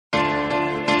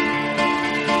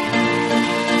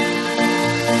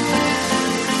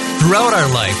Throughout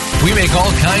our life, we make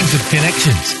all kinds of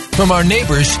connections, from our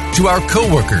neighbors to our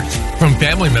coworkers, from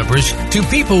family members to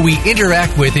people we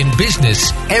interact with in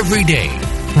business every day.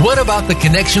 What about the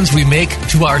connections we make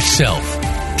to ourselves?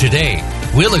 Today,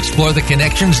 we'll explore the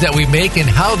connections that we make and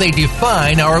how they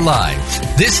define our lives.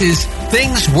 This is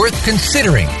Things Worth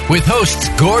Considering with hosts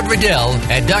Gord Riddell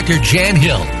and Dr. Jan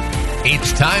Hill.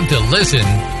 It's time to listen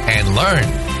and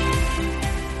learn.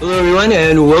 Hello, everyone,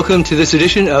 and welcome to this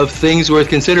edition of Things Worth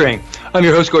Considering. I'm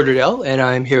your host, Gord Riddell, and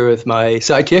I'm here with my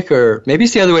sidekick, or maybe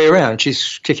it's the other way around.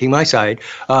 She's kicking my side.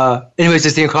 Anyways,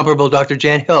 it's the incomparable Dr.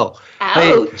 Jan Hill.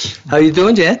 Ouch. Hey, how you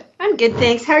doing, Jan? I'm good,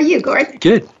 thanks. How are you, Gord?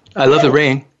 Good. I love the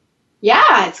rain.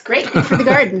 Yeah, it's great. Good for the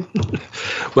garden.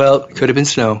 Well, it could have been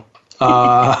snow. We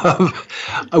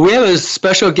have a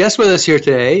special guest with us here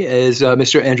today, is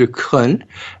Mr. Andrew Kuhn.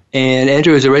 And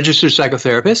Andrew is a registered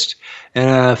psychotherapist and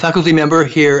a faculty member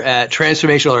here at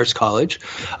Transformational Arts College.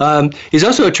 He's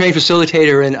also a trained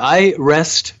facilitator in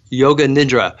iRest Yoga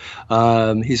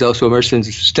Nidra. He's also immersed in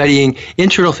studying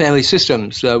internal family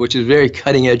systems, which is very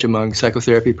cutting edge among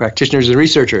psychotherapy practitioners and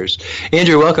researchers.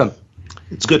 Andrew, welcome.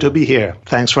 It's good to be here.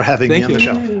 Thanks for having me on the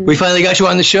show. We finally got you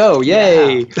on the show.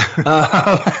 Yay.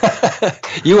 Yeah.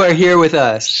 You are here with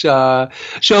us.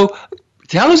 So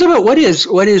tell us about what is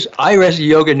iRest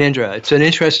Yoga Nidra. It's an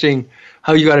interesting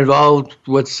how you got involved,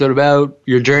 what's it about,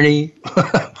 your journey.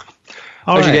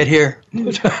 How'd you get here?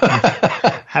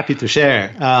 Happy to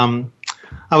share.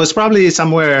 I was probably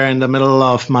somewhere in the middle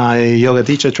of my yoga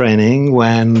teacher training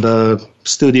when the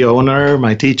studio owner,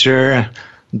 my teacher,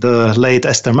 the late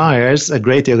Esther Myers, a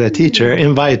great yoga teacher,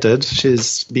 invited,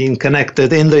 she's been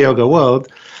connected in the yoga world,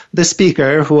 the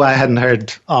speaker who I hadn't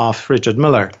heard of, Richard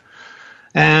Miller.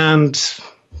 And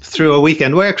through a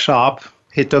weekend workshop,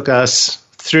 he took us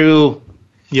through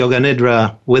Yoga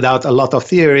Nidra without a lot of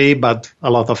theory, but a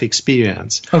lot of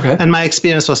experience. Okay. And my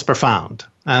experience was profound.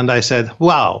 And I said,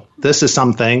 wow, this is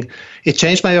something. It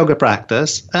changed my yoga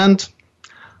practice. And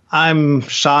I'm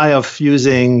shy of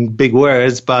using big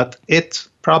words, but it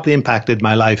probably impacted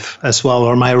my life as well,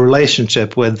 or my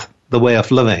relationship with the way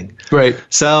of living. Right.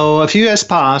 So a few years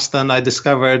passed, and I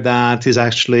discovered that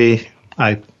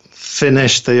I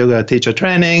finished the yoga teacher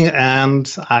training,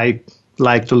 and I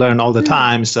like to learn all the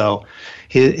time. So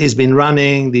he's been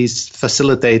running these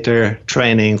facilitator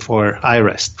training for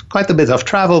iRest. Quite a bit of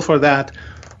travel for that,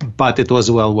 but it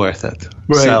was well worth it.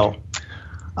 Right. So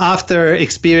after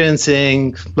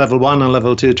experiencing level 1 and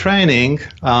level 2 training,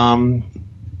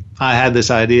 I had this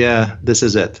idea, this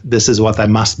is it. This is what I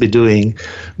must be doing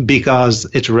because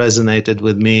it resonated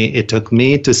with me. It took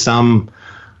me to some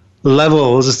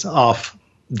levels of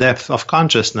depth of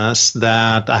consciousness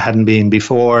that I hadn't been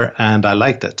before, and I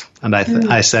liked it. And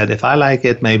I said, if I like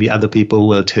it, maybe other people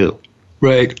will too.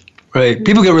 Right.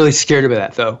 People get really scared about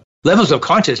that, though. Levels of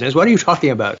consciousness, what are you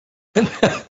talking about?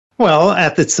 Well,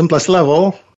 at its simplest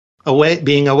level,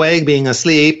 being awake, being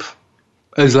asleep,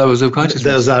 as levels of consciousness.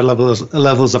 Those are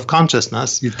levels of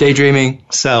consciousness. You're daydreaming.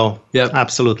 So, yep.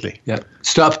 Absolutely. Yep.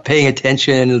 Stop paying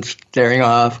attention and staring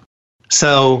off.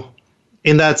 So,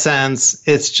 in that sense,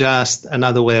 it's just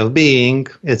another way of being.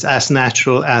 It's as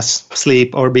natural as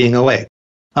sleep or being awake.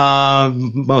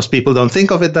 Most people don't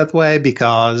think of it that way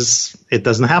because it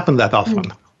doesn't happen that often.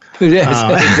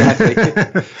 Yes,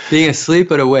 exactly. Being asleep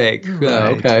but awake.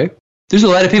 Right. Okay. There's a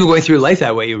lot of people going through life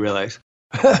that way, you realize.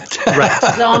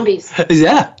 Right. Zombies.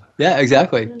 Yeah,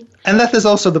 exactly. And that is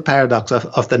also the paradox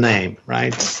of the name,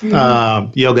 right?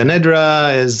 Yoga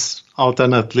Nidra is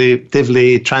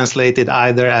alternatively translated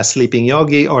either as sleeping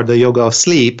yogi or the yoga of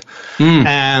sleep.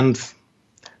 And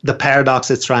the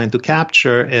paradox it's trying to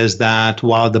capture is that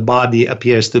while the body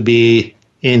appears to be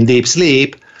in deep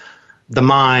sleep, the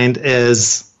mind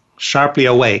is sharply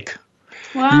awake.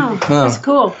 Wow, that's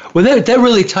cool. Well, that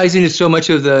really ties into so much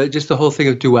of the whole thing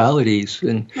of dualities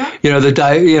and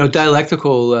the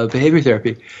dialectical behavior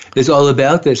therapy is all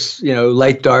about this,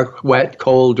 light, dark, wet,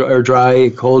 cold, or dry,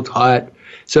 cold, hot.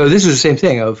 So this is the same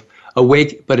thing of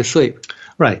awake but asleep.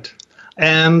 Right,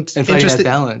 and finding that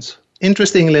balance.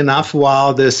 Interestingly enough,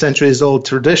 while the centuries-old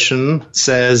tradition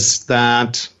says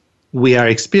that we are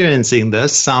experiencing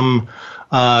this, some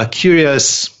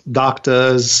curious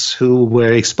doctors who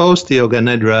were exposed to Yoga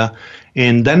Nidra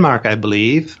in Denmark, I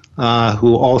believe,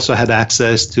 who also had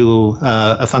access to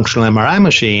a functional MRI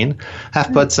machine,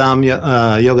 have put some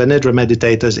Yoga Nidra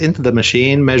meditators into the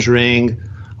machine, measuring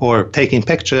or taking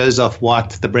pictures of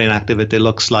what the brain activity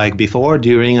looks like before,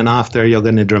 during, and after Yoga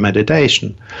Nidra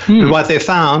meditation. And what they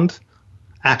found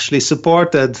actually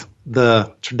supported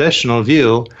the traditional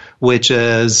view, which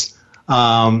is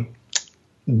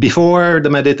before the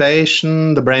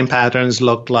meditation, the brain patterns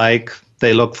look like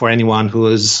they look for anyone who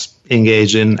is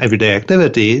engage in everyday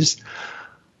activities.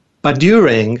 But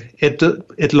during,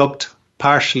 it looked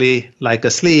partially like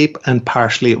asleep and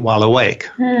partially while awake.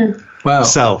 Wow.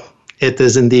 So it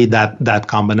is indeed that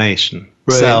combination.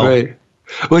 Right.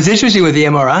 Well, it's interesting with the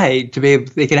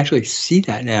MRI they can actually see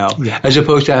that now, as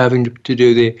opposed to having to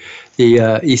do the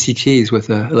ECTs with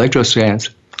the electroscans.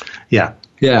 Yeah.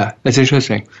 Yeah, that's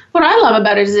interesting. What I love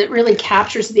about it is it really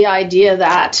captures the idea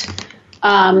that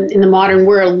in the modern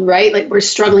world, right, like we're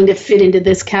struggling to fit into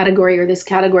this category or this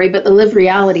category, but the lived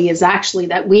reality is actually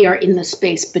that we are in the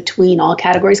space between all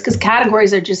categories, because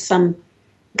categories are just some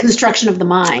construction of the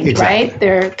mind, right?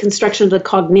 They're construction of the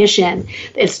cognition.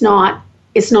 It's not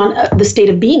the state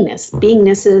of beingness.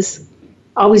 Beingness is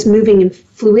always moving in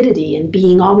fluidity and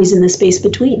being always in the space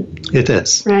between. It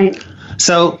is. Right.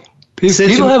 So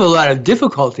people have a lot of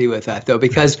difficulty with that, though,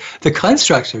 because the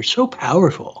constructs are so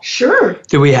powerful. Sure.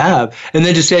 That we have. And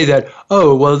then to say that,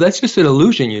 oh, well, that's just an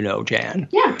illusion, Jan.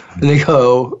 Yeah. And they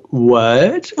go,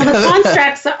 what? Well, the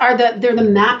constructs they're the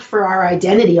map for our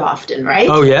identity often, right?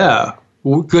 Oh, yeah.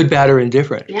 Good, bad, or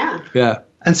indifferent. Yeah. Yeah.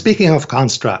 And speaking of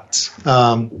constructs,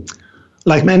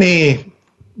 like many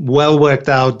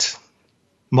well-worked-out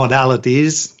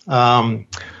modalities,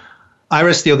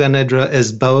 Iris Yoga Nidra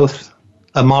is both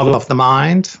a model of the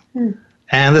mind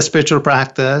and the spiritual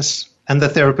practice and the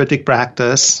therapeutic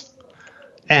practice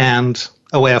and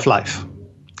a way of life.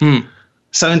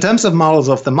 So in terms of models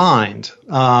of the mind,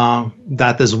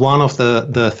 that is one of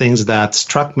the things that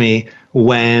struck me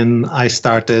when I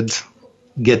started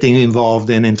getting involved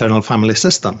in internal family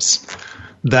systems,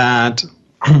 that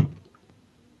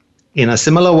in a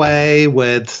similar way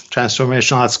with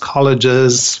transformational arts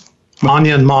colleges,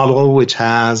 Onion model, which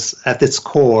has at its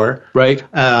core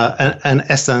an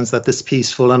essence that is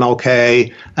peaceful and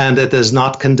okay, and it is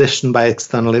not conditioned by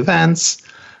external events.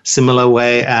 Similar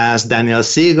way as Daniel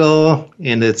Siegel,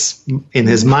 in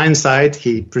his mind site,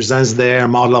 he presents there a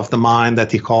model of the mind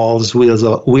that he calls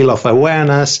Wheel of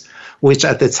Awareness, which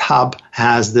at its hub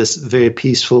has this very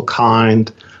peaceful,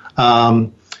 kind,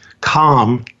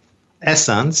 calm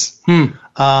essence.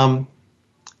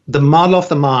 The model of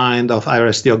the mind of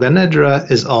Iris Yoga Nidra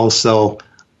is also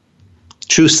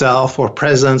true self, or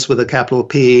presence with a capital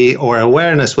P, or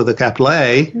awareness with a capital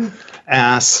A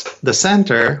as the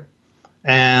center,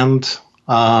 and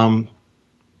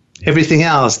everything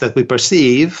else that we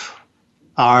perceive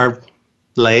are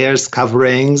layers,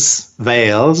 coverings,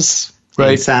 veils.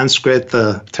 In Sanskrit,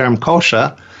 the term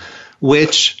kosha,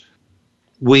 which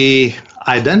we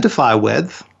identify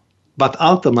with, but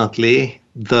ultimately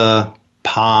the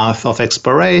path of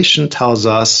exploration tells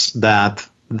us that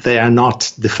they are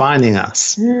not defining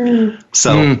us.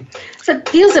 So it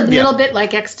feels a little bit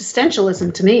like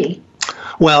existentialism to me.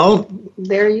 Well,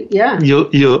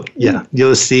 you'll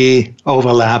see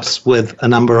overlaps with a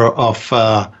number of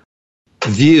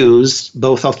views,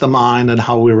 both of the mind and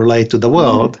how we relate to the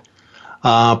world.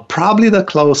 Probably the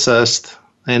closest,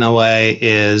 in a way,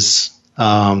 is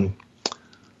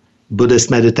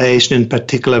Buddhist meditation, in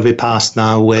particular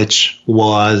Vipassana, which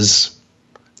was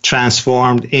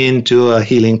transformed into a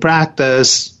healing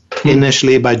practice,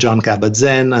 initially by John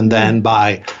Kabat-Zinn, and then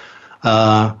by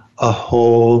a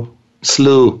whole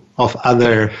slew of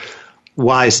other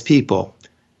wise people.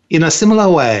 In a similar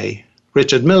way,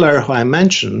 Richard Miller, who I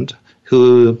mentioned,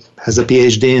 who has a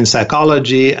PhD in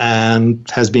psychology and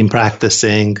has been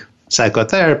practicing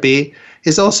psychotherapy,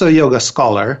 is also a yoga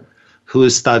scholar who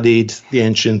studied the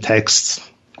ancient texts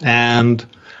and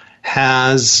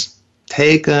has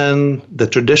taken the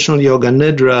traditional Yoga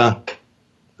Nidra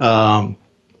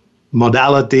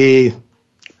modality,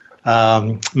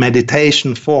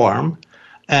 meditation form,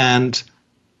 and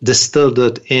distilled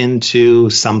it into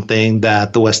something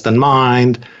that the Western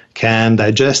mind can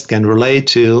digest, can relate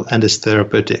to, and is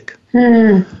therapeutic.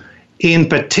 In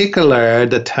particular,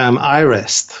 the term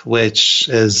IREST, which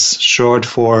is short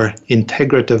for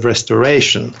integrative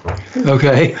restoration.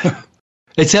 Okay.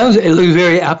 It looks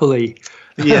very Apple-y.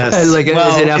 Yes. Like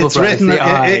it's written with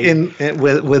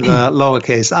a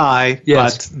lowercase I,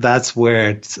 but that's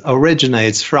where it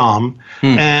originates from.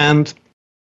 And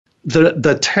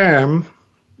the term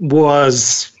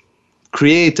was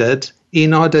created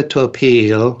in order to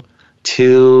appeal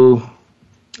to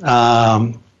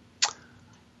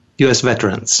U.S.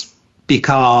 veterans,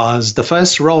 because the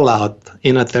first rollout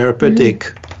in a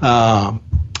therapeutic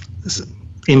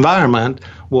environment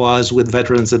was with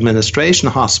Veterans Administration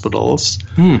hospitals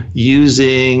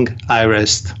using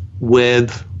IREST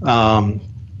with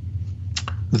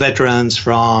veterans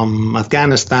from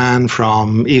Afghanistan,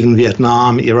 from even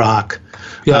Vietnam, Iraq,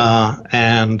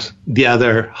 and the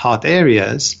other hot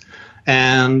areas.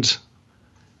 And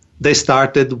they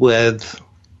started with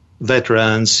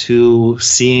veterans who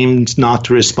seemed not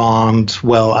to respond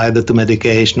well either to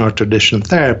medication or traditional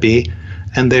therapy,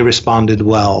 and they responded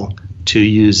well to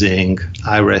using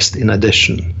iRest in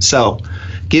addition. So,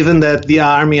 given that the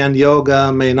Army and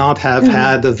yoga may not have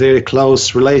had a very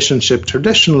close relationship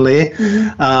traditionally,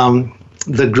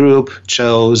 the group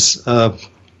chose a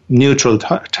neutral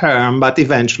term, but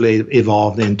eventually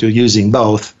evolved into using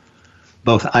both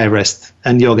iRest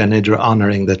and Yoga Nidra,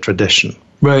 honoring the tradition.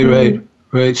 Right.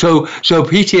 So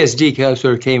PTSD kind of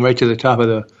sort of came right to the top of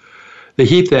the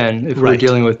heap then, if we're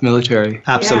dealing with military.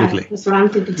 Absolutely. Yeah, that's what I'm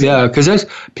thinking too. Yeah, because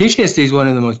PTSD is one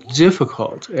of the most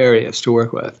difficult areas to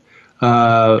work with,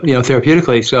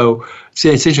 therapeutically. So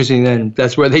it's interesting then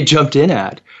that's where they jumped in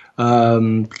at.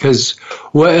 Because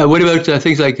what about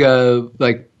things like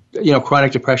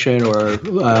chronic depression or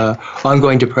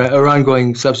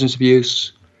ongoing substance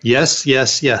abuse? Yes.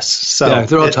 So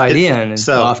they're all tied in.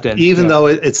 So often, even though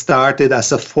it started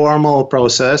as a formal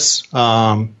process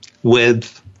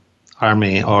with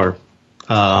Army or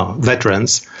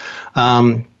veterans,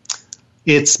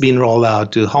 it's been rolled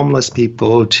out to homeless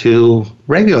people, to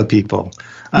regular people,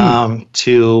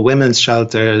 to women's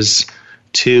shelters,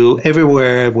 to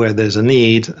everywhere where there's a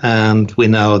need, and we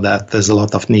know that there's a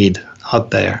lot of need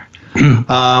out there.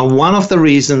 One of the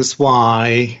reasons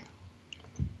why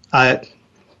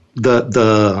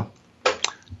the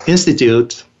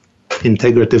Institute,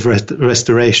 Integrative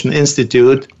Restoration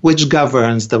Institute, which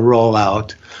governs the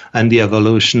rollout and the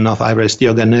evolution of iRest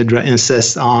Yoga Nidra,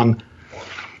 insists on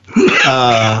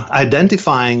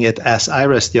identifying it as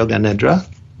iRest Yoga Nidra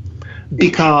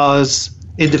because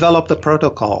it developed a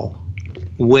protocol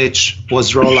which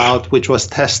was rolled out, which was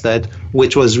tested,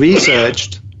 which was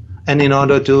researched, and in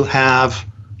order to have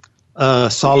a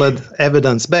solid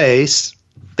evidence base,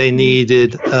 they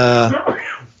needed a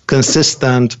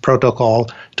consistent protocol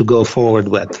to go forward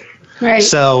with. Right.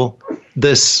 So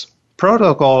this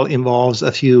protocol involves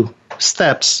a few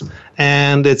steps,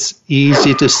 and it's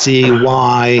easy to see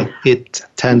why it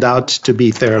turned out to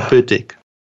be therapeutic.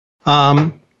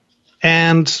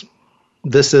 And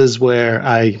this is where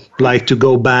I like to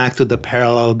go back to the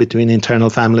parallel between internal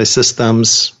family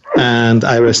systems and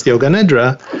iRest Yoga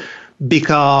Nidra,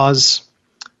 because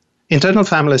internal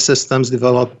family systems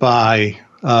developed by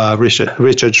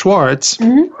Richard Schwartz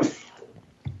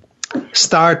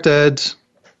started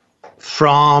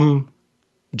from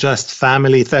just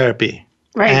family therapy.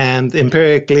 Right. And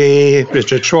empirically,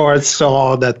 Richard Schwartz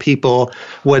saw that people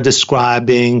were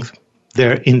describing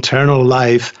their internal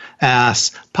life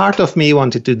as part of me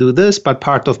wanted to do this, but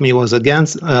part of me was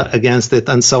against it,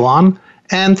 and so on.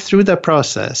 And through the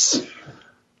process,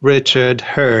 Richard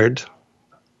heard,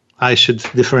 I should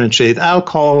differentiate. I'll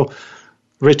call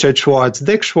Richard Schwartz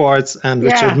Dick Schwartz and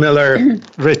Richard Miller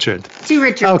Richard. Two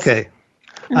Richards. Okay.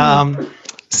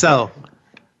 So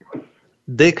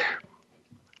Dick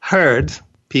heard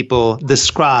people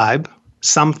describe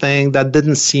something that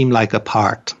didn't seem like a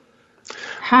part.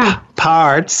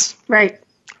 Parts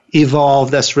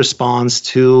evolved as response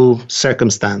to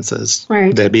circumstances,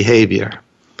 their behavior.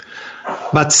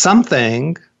 But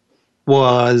something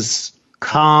was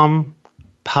calm,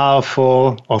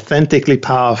 powerful, authentically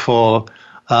powerful,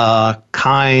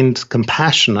 kind,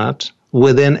 compassionate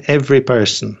within every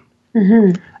person.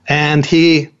 And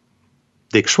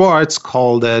Dick Schwartz,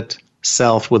 called it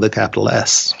self with a capital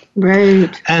S.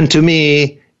 Right. And to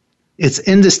me, it's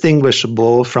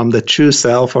indistinguishable from the true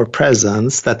self or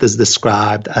presence that is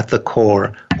described at the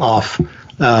core of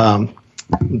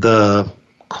the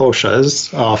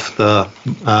koshas, of the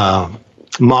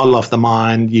model of the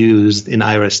mind used in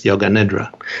iRest Yoga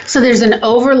Nidra. So there's an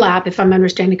overlap, if I'm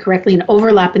understanding correctly, an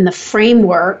overlap in the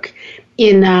framework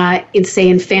in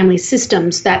family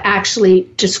systems that actually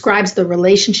describes the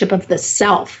relationship of the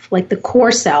self, like the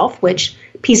core self, which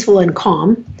peaceful and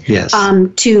calm,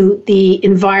 to the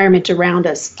environment around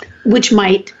us, which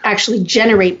might actually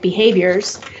generate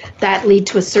behaviors that lead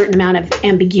to a certain amount of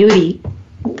ambiguity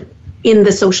in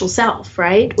the social self,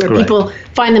 right? Where people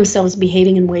find themselves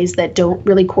behaving in ways that don't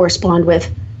really correspond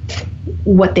with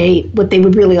what they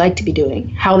would really like to be doing,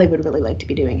 how they would really like to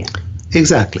be doing it.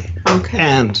 Exactly. Okay.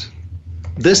 And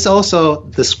this also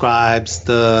describes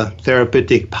the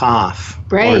therapeutic path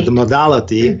or the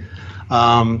modality.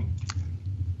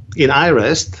 In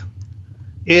iRest,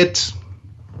 it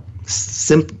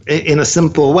in a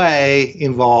simple way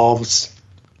involves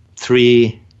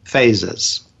three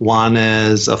phases. One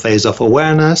is a phase of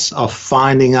awareness, of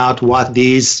finding out what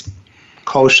these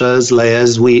koshas,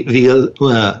 layers,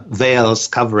 veils,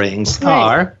 coverings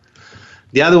are.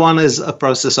 The other one is a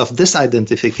process of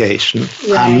disidentification.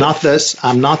 I'm not this,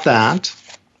 I'm not that.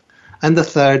 And the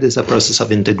third is a process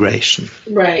of integration.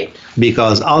 Right.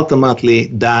 Because ultimately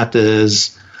that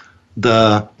is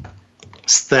the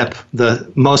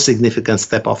most significant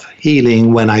step of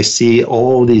healing, when I see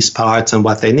all these parts and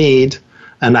what they need,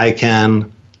 and I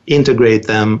can integrate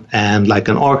them, and like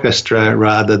an orchestra,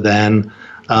 rather than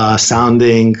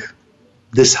sounding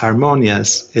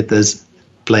disharmonious, it is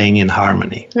playing in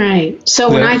harmony. Right.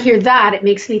 So when I hear that, it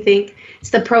makes me think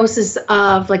it's the process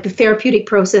of, like, the therapeutic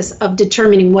process of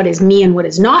determining what is me and what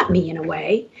is not me, in a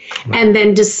way, and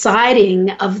then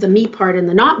deciding of the me part and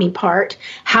the not me part,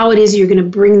 how it is you're going to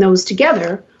bring those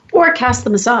together or cast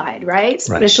them aside, right?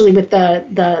 Especially with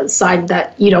the side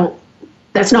that you don't,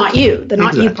 that's not you, the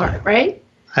not you part, right?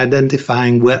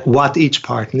 Identifying what each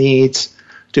part needs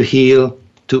to heal,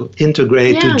 to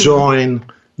integrate, to join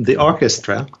the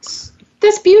orchestra.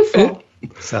 That's beautiful.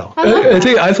 So I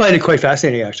think I find it quite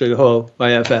fascinating, actually, the whole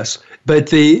IFS. But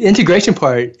the integration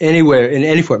part, anywhere in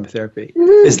any form of therapy,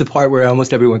 is the part where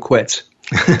almost everyone quits.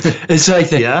 It's like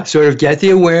they sort of get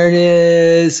the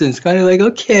awareness, and it's kind of like,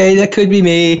 okay, that could be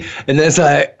me. And then it's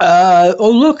like, oh,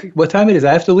 look, what time it is.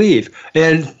 I have to leave.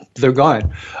 And they're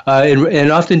gone.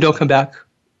 And often don't come back.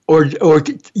 Or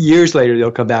years later,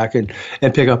 they'll come back and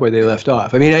pick up where they left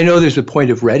off. I mean, I know there's a point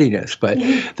of readiness, but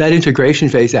that integration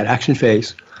phase, that action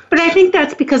phase. But I think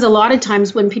that's because a lot of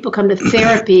times when people come to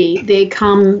therapy, they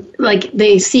come, like,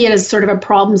 they see it as sort of a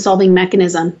problem-solving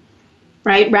mechanism,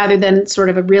 right? Rather than sort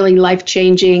of a really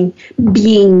life-changing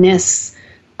beingness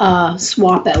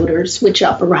swap out or switch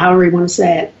up, or however you want to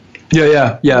say it.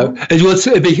 Yeah. And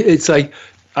it's like,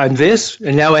 I'm this,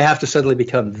 and now I have to suddenly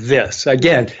become this.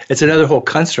 Again, it's another whole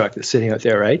construct that's sitting out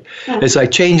there, right? Yeah. It's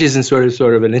like changes in sort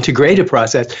of an integrated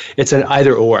process. It's an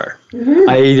either or.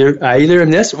 I either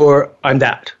am this or I'm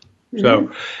that.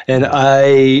 So, and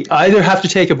I either have to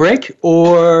take a break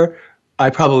or I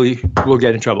probably will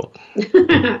get in trouble.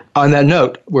 On that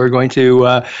note, we're going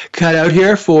to cut out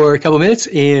here for a couple minutes,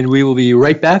 and we will be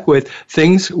right back with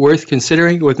Things Worth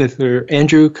Considering with Mr.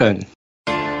 Andrew Kuhn.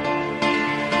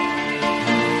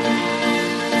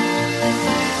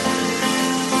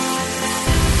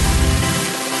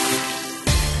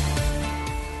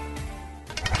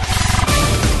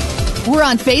 We're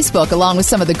on Facebook along with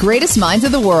some of the greatest minds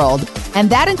of the world, and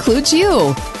that includes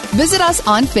you. Visit us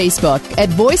on Facebook at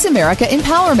Voice America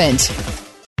Empowerment.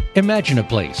 Imagine a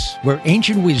place where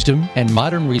ancient wisdom and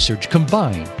modern research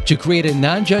combine to create a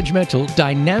non-judgmental,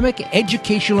 dynamic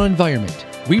educational environment.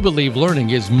 We believe learning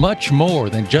is much more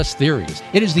than just theories.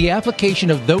 It is the application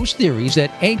of those theories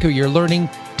that anchor your learning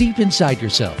deep inside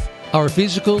yourself. Our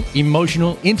physical,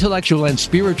 emotional, intellectual, and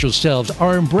spiritual selves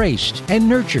are embraced and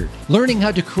nurtured, learning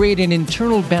how to create an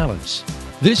internal balance.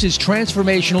 This is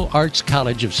Transformational Arts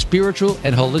College of Spiritual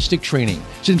and Holistic Training.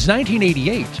 Since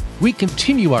 1988, we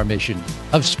continue our mission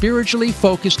of spiritually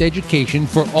focused education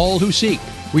for all who seek.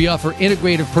 We offer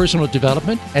integrative personal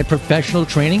development and professional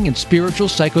training in spiritual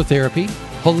psychotherapy,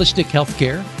 holistic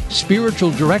healthcare,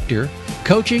 spiritual director,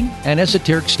 coaching, and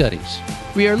esoteric studies.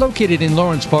 We are located in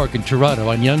Lawrence Park in Toronto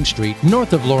on Yonge Street,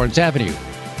 north of Lawrence Avenue.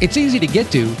 It's easy to get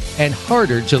to and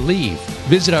harder to leave.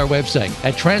 Visit our website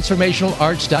at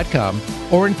transformationalarts.com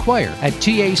or inquire at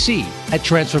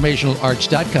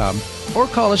TAC@transformationalarts.com or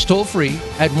call us toll free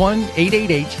at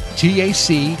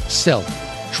 1-888-TAC-SELF.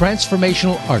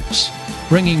 Transformational Arts,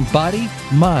 bringing body,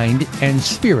 mind, and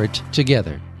spirit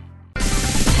together.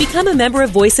 Become a member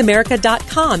of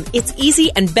VoiceAmerica.com. It's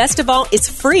easy, and best of all, it's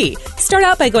free. Start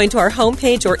out by going to our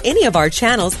homepage or any of our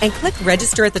channels and click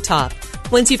register at the top.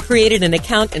 Once you've created an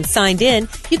account and signed in,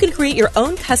 you can create your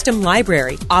own custom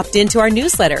library, opt into our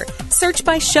newsletter, search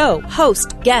by show,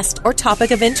 host, guest, or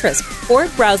topic of interest, or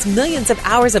browse millions of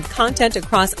hours of content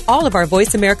across all of our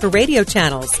Voice America radio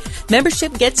channels.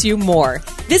 Membership gets you more.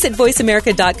 Visit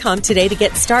VoiceAmerica.com today to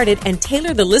get started and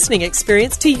tailor the listening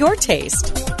experience to your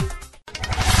taste.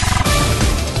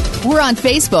 We're on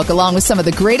Facebook along with some of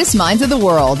the greatest minds of the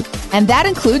world, and that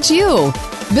includes you.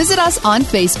 Visit us on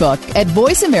Facebook at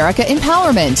Voice America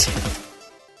Empowerment.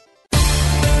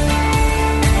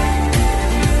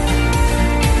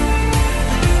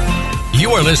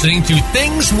 You are listening to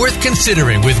Things Worth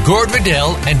Considering with Gord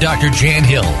Riddell and Dr. Jan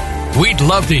Hill. We'd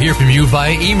love to hear from you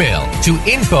via email to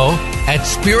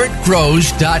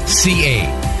info@spiritgrows.ca.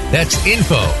 That's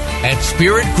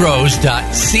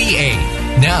info@spiritgrows.ca.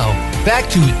 Now, back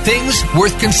to Things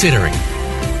Worth Considering.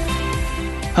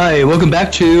 Hi, welcome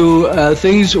back to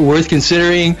Things Worth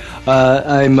Considering.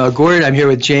 I'm Gord. I'm here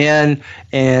with Jan,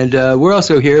 and we're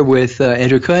also here with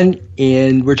Andrew Kuhn,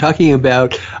 and we're talking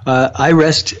about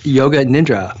iRest Yoga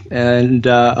Nidra, and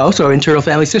also internal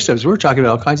family systems. We're talking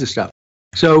about all kinds of stuff.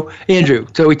 So, Andrew,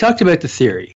 we talked about the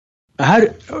theory.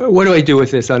 What do I do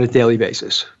with this on a daily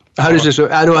basis? How does this?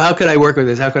 How can I work with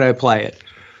this? How can I apply it?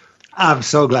 I'm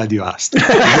so glad you asked.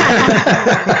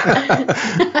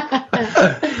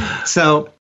 So,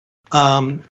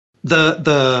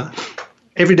 the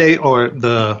everyday or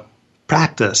the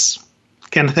practice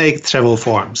can take several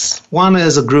forms. One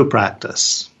is a group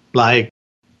practice, like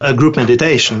a group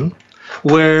meditation,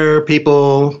 where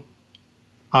people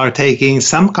are taking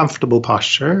some comfortable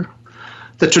posture.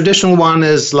 The traditional one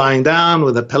is lying down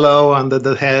with a pillow under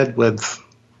the head, with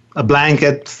a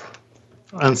blanket,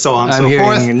 and so on and so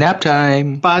forth. I'm hearing nap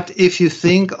time. But if you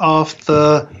think of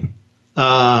the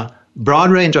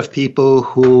broad range of people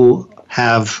who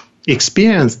have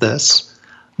experienced this,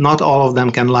 not all of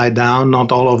them can lie down.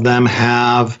 Not all of them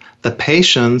have the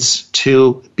patience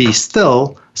to be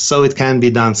still. So it can be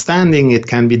done standing, it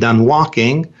can be done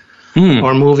walking,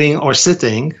 or moving or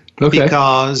sitting,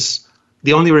 because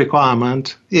the only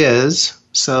requirement is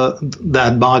so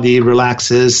that body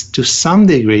relaxes to some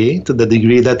degree, to the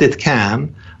degree that it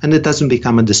can, and it doesn't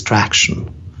become a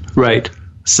distraction. Right.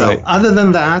 So other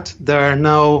than that, there are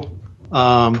no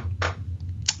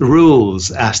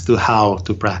rules as to how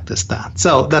to practice that.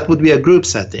 So that would be a group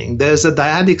setting. There's a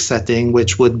dyadic setting,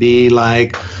 which would be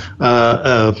like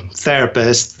a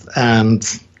therapist and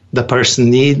the person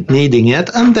needing it.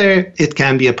 And there it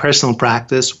can be a personal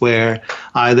practice where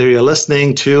either you're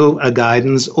listening to a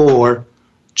guidance or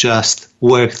just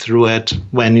work through it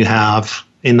when you have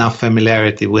enough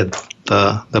familiarity with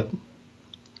the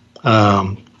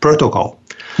protocol.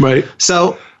 Right.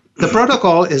 So the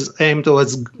protocol is aimed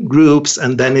towards groups,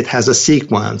 and then it has a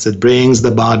sequence. It brings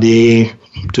the body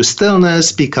to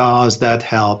stillness because that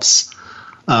helps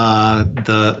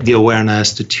the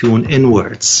awareness to tune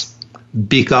inwards.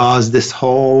 Because this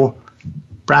whole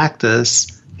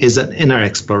practice is an inner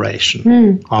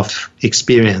exploration of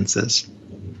experiences.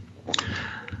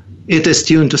 It is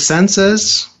tuned to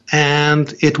senses,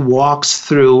 and it walks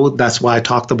through, that's why I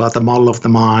talked about the model of the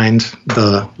mind,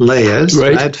 the layers,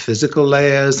 right? Physical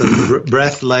layers, and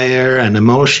breath layer, and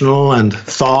emotional and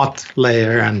thought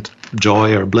layer, and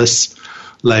joy or bliss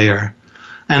layer.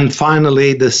 And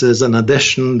finally, this is an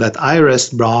addition that Iris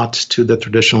brought to the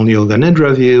traditional Yoga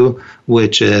Nidra view,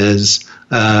 which is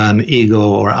an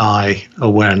ego or I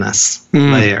awareness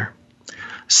layer.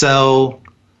 So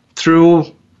through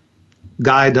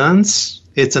guidance,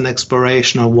 it's an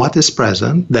exploration of what is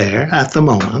present there at the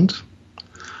moment,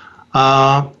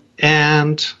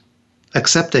 and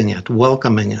accepting it,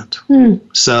 welcoming it.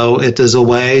 So it is a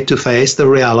way to face the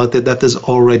reality that is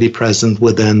already present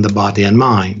within the body and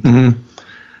mind.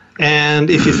 And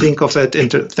if you think of it in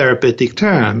therapeutic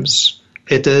terms,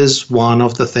 it is one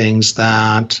of the things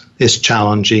that is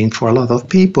challenging for a lot of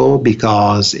people,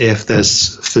 because if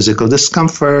there's physical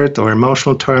discomfort or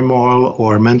emotional turmoil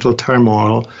or mental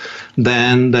turmoil,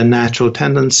 then the natural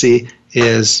tendency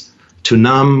is to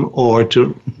numb or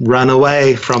to run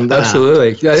away from that.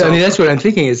 Absolutely. So, I mean, that's what I'm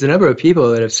thinking is the number of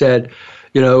people that have said,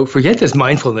 forget this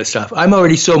mindfulness stuff. I'm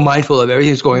already so mindful of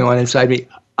everything that's going on inside me.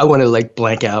 I want to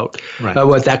blank out. Right. I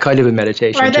want that kind of a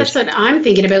meditation. Or that's what I'm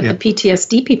thinking about, the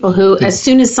PTSD people who, as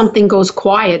soon as something goes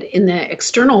quiet in the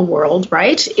external world,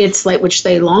 right, it's like, which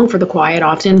they long for the quiet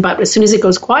often, but as soon as it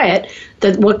goes quiet,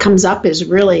 what comes up is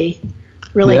really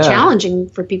challenging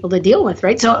for people to deal with,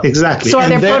 right? So exactly. So are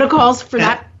there protocols for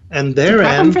that? And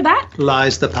therein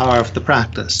lies the power of the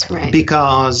practice. Right.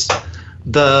 Because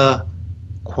the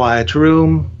quiet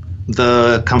room,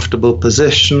 the comfortable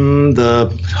position, the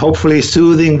hopefully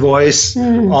soothing voice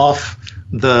of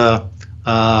the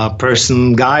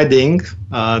person guiding,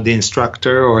 the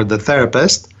instructor or the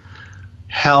therapist,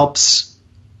 helps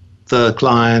the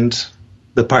client,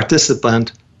 the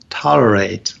participant,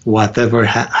 tolerate whatever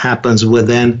happens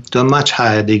within to a much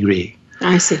higher degree.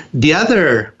 I see. The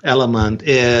other element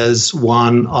is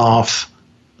one of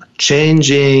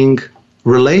changing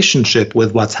relationship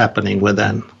with what's happening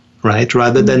within. Right?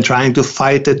 Rather than trying to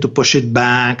fight it, to push it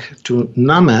back, to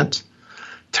numb it,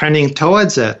 turning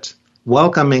towards it,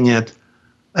 welcoming it,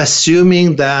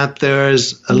 assuming that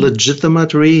there's a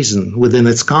legitimate reason within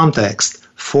its context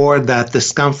for that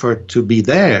discomfort to be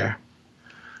there,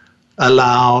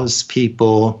 allows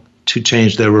people to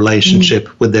change their relationship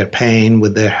with their pain,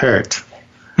 with their hurt,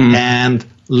 and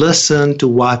listen to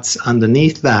what's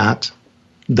underneath that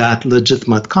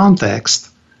legitimate context.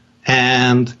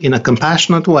 And in a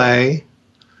compassionate way,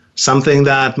 something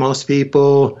that most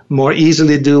people more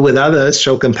easily do with others,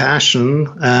 show compassion,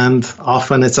 and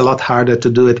often it's a lot harder to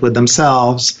do it with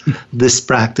themselves. This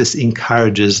practice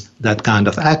encourages that kind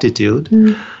of attitude.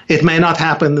 It may not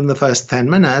happen in the first 10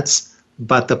 minutes,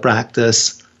 but the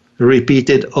practice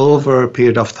repeated over a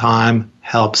period of time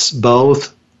helps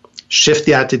both shift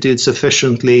the attitude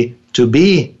sufficiently to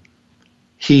be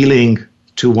healing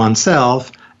to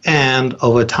oneself, and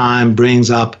over time brings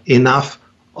up enough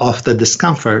of the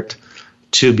discomfort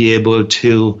to be able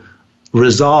to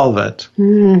resolve it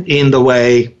in the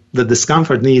way the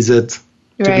discomfort needs it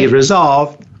to be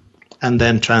resolved, and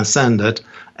then transcend it.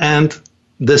 And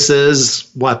this is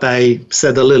what I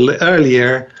said a little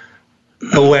earlier: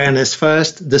 awareness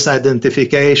first,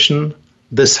 disidentification.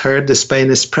 This hurt, this pain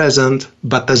is present,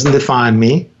 but doesn't define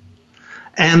me.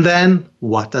 And then,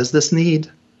 what does this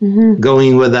need?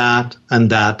 Going with that, and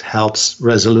that helps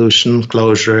resolution,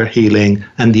 closure, healing,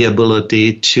 and the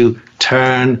ability to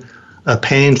turn a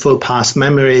painful past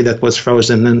memory that was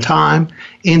frozen in time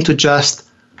into just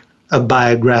a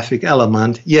biographic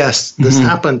element. Yes, this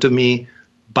happened to me,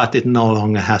 but it no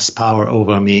longer has power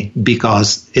over me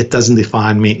because it doesn't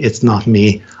define me. It's not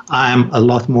me. I am a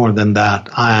lot more than that.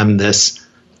 I am this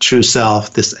true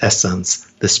self, this essence,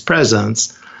 this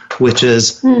presence, which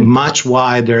is much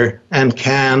wider and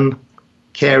can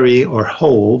carry or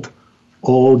hold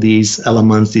all these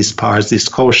elements, these parts, these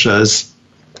koshas,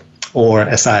 or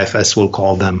as IFS will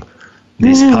call them,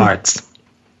 these parts.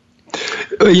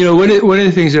 You know, one of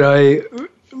the things that I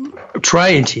try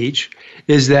and teach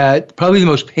is that probably the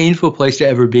most painful place to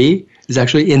ever be is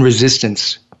actually in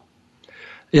resistance.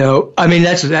 You know, I mean,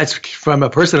 that's from a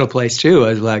personal place too. I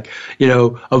was like, you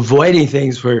know, avoiding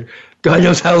things for God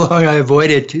knows how long I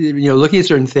avoided, you know, looking at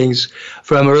certain things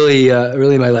from early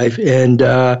in my life. And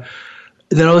then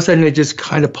all of a sudden it just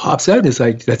kind of pops out and it's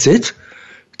like, that's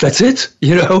it,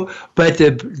 you know. But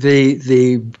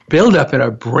the buildup in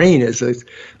our brain is,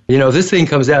 you know, this thing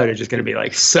comes out, it's just going to be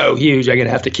like so huge, I'm going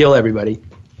to have to kill everybody.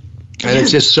 And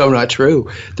it's just so not true.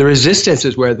 The resistance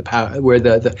is where the power,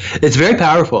 it's very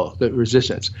powerful, the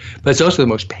resistance, but it's also the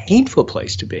most painful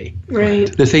place to be.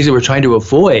 Right. The things that we're trying to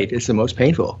avoid is the most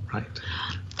painful. Right.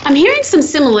 I'm hearing some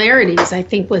similarities, I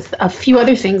think, with a few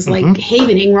other things like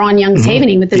havening, Ron Young's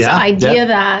havening, with this idea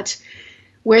that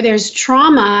where there's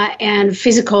trauma and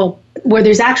physical, where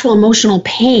there's actual emotional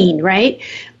pain, right?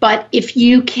 But if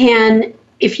you can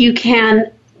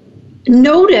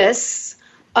notice,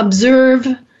 observe,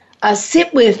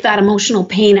 sit with that emotional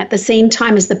pain at the same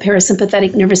time as the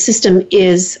parasympathetic nervous system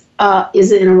is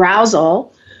in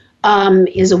arousal,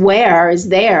 is aware, is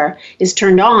there, is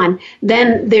turned on,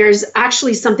 then there's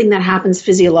actually something that happens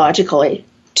physiologically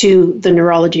to the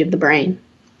neurology of the brain,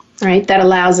 right? That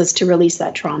allows us to release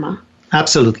that trauma.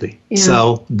 Absolutely. Yeah.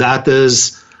 So that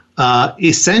is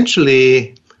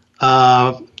essentially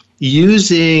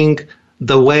using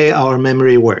the way our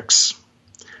memory works.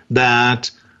 That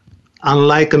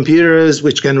unlike computers,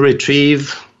 which can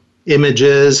retrieve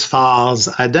images, files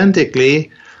identically,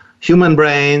 human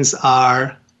brains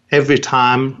are every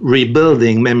time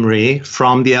rebuilding memory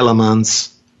from the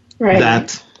elements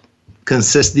that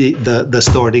consist the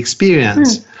stored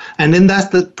experience. And in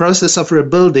that the process of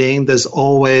rebuilding, there's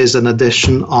always an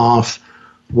addition of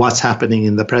what's happening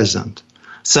in the present.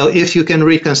 So if you can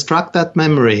reconstruct that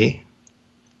memory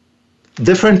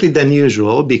differently than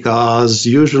usual, because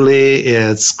usually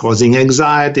it's causing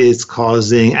anxiety, it's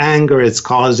causing anger, it's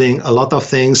causing a lot of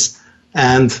things,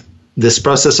 and this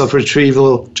process of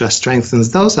retrieval just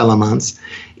strengthens those elements.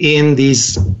 In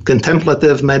these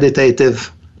contemplative,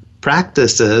 meditative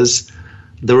practices,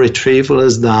 the retrieval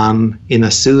is done in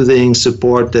a soothing,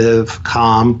 supportive,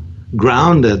 calm,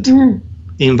 grounded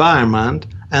environment,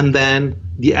 and then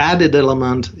the added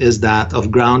element is that of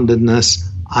groundedness.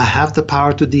 I have the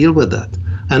power to deal with it.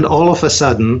 And all of a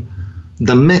sudden,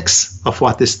 the mix of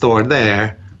what is stored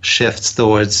there shifts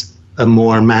towards a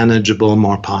more manageable,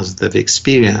 more positive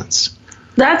experience.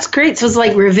 That's great. So it's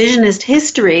like revisionist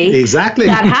history. Exactly.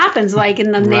 That happens like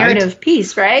in the narrative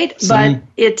piece, right? But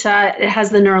it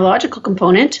has the neurological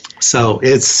component. So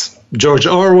it's George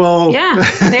Orwell. Yeah,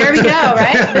 there we go,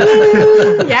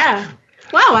 right? Yeah.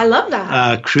 Wow, I love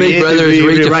that. Creatively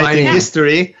rewriting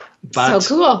history. But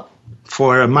so cool.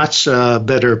 For a much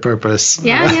better purpose.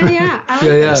 Yeah. I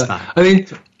like that. I mean,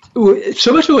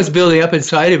 so much of what's building up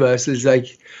inside of us is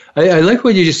like, I like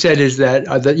what you just said is that,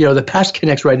 you know, the past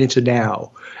connects right into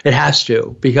now. It has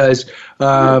to, because,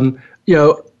 you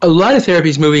know, a lot of therapy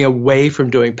is moving away from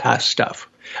doing past stuff.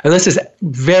 Unless it's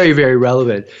very, very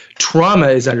relevant. Trauma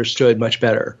is understood much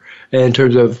better in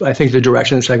terms of, I think, the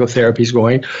direction that psychotherapy is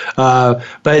going. But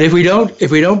if we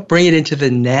don't bring it into the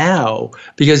now,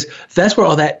 because that's where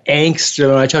all that angst,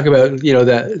 when I talk about, you know,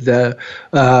 the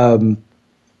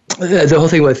whole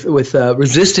thing with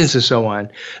resistance and so on,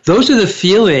 those are the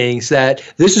feelings that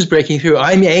this is breaking through.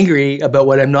 I'm angry about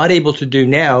what I'm not able to do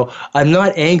now. I'm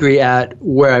not angry at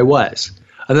where I was.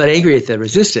 I'm not angry at the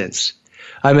resistance.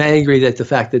 I'm angry that the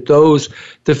fact that those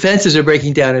defenses are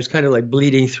breaking down is kind of like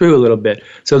bleeding through a little bit.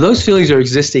 So those feelings are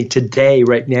existing today,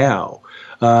 right now,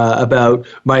 about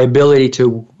my ability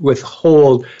to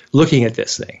withhold looking at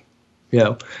this thing.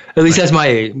 At least that's my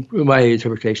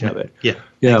interpretation of it. Yeah.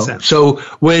 Makes sense. So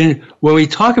when we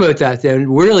talk about that,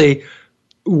 then we're really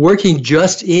working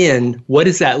just in what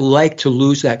is that like to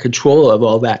lose that control of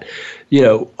all that,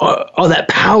 all that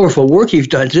powerful work you've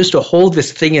done just to hold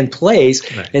this thing in place,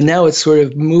 right. And now it's sort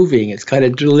of moving. It's kind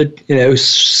of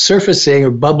surfacing or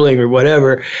bubbling or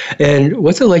whatever. And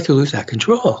what's it like to lose that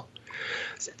control?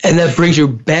 And that brings you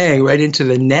bang right into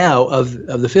the now of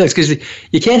the feelings, because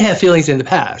you can't have feelings in the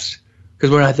past because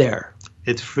we're not there.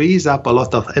 It frees up a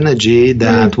lot of energy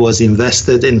that was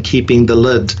invested in keeping the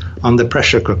lid on the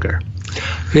pressure cooker.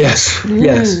 Yes,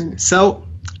 yes.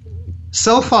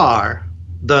 So far,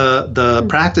 the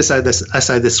practice as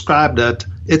I described it,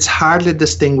 it's hardly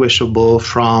distinguishable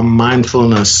from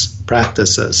mindfulness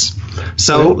practices.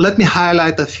 So let me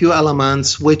highlight a few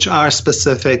elements which are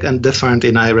specific and different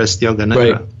in I-Rest Yoga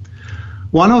Nidra. Right.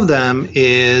 One of them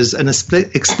is an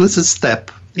explicit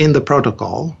step in the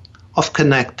protocol of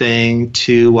connecting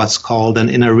to what's called an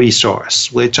inner resource,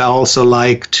 which I also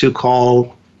like to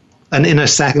call an inner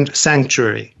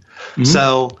sanctuary. Mm-hmm.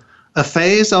 So a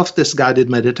phase of this guided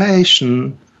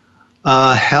meditation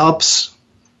helps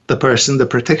the person, the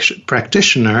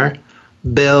practitioner,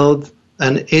 build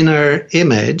an inner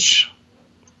image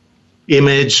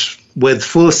with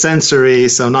full sensory,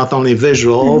 so not only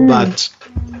visual, but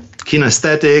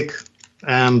kinesthetic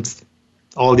and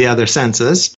all the other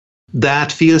senses,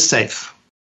 that feels safe.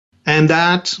 And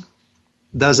that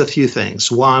does a few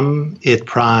things. One, it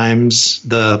primes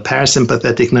the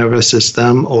parasympathetic nervous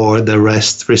system, or the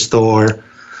rest, restore,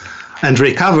 and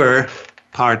recover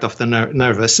part of the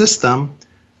nervous system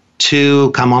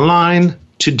to come online,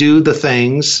 to do the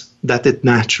things that it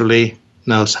naturally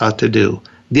knows how to do.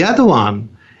 The other one,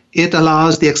 it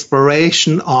allows the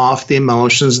exploration of the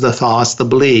emotions, the thoughts, the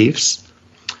beliefs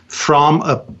from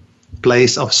a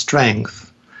place of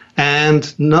strength.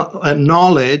 And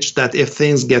knowledge that if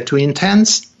things get too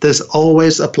intense, there's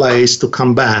always a place to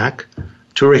come back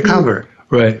to recover.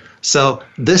 Right. So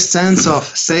this sense of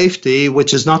safety,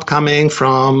 which is not coming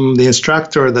from the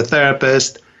instructor or the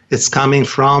therapist, it's coming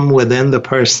from within the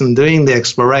person doing the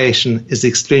exploration, is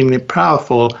extremely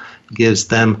powerful, gives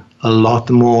them a lot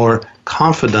more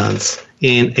confidence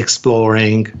in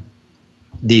exploring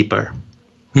deeper.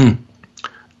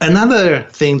 Another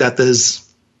thing that is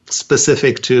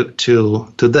specific to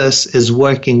this is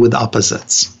working with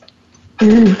opposites.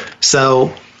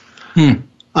 So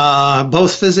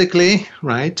both physically,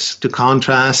 right, to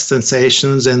contrast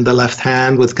sensations in the left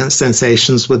hand with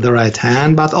sensations with the right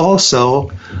hand, but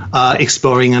also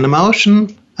exploring an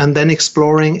emotion and then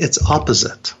exploring its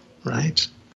opposite, right?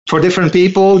 For different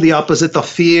people, the opposite of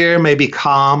fear may be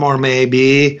calm or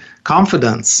maybe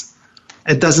confidence.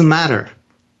 It doesn't matter.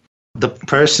 The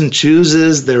person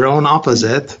chooses their own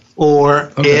opposite, or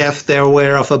if they're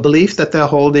aware of a belief that they're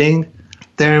holding,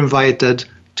 they're invited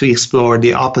to explore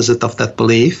the opposite of that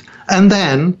belief, and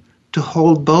then to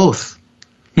hold both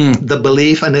the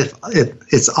belief and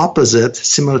its opposite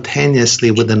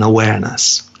simultaneously with an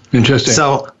awareness. Interesting.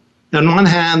 So on one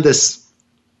hand, this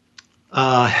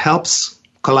helps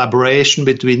collaboration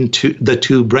between the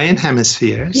two brain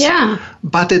hemispheres,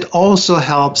 but it also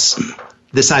helps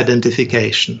this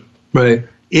identification. Right.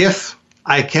 If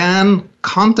I can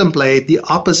contemplate the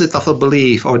opposite of a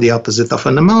belief or the opposite of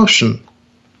an emotion,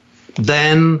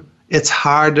 then it's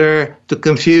harder to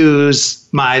confuse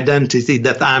my identity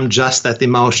that I'm just that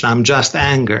emotion, I'm just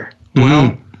anger.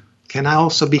 Well, can I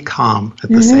also be calm at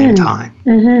the same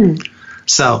time?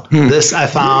 So this I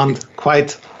found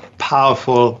quite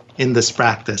powerful in this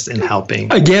practice in helping.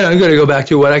 Again, I'm going to go back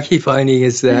to what I keep finding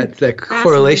is that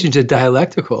correlation to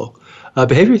dialectical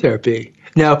behavior therapy.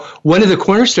 Now, one of the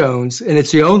cornerstones, and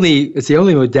it's the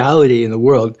only modality in the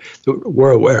world that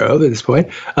we're aware of at this point,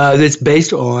 that's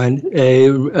based on a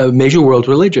major world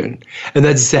religion, and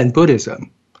that's Zen Buddhism.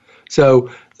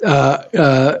 So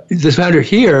this founder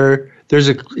here,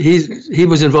 he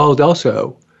was involved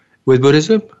also with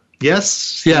Buddhism.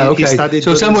 Yes. Yeah. Okay. So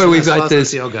Buddhism somewhere we've got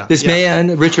this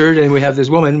man, Richard, and we have this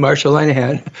woman, Marsha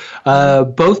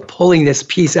Linehan, both pulling this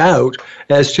piece out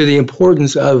as to the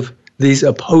importance of these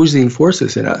opposing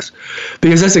forces in us,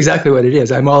 because that's exactly what it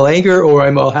is. I'm all anger or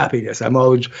I'm all happiness. I'm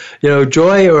all,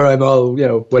 joy or I'm all,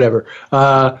 whatever.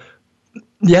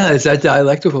 It's that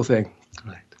dialectical thing.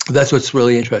 Right. That's what's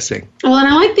really interesting. Well, and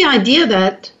I like the idea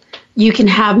that you can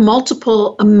have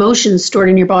multiple emotions stored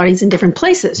in your bodies in different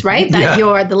places, right? That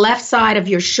the left side of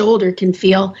your shoulder can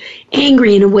feel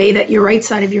angry in a way that your right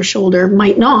side of your shoulder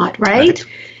might not, right?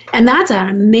 And that's an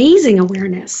amazing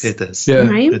awareness. It is. Yeah.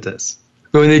 Right? It is.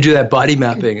 When they do that body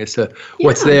mapping as to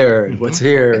what's there and what's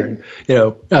here, and,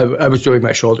 I was doing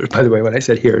my shoulders, by the way, when I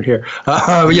said here and here,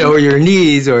 or your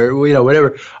knees, or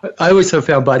whatever. I always have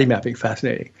found body mapping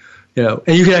fascinating, and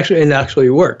you can actually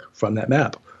work from that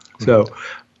map. So,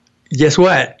 guess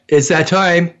what? It's that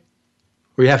time.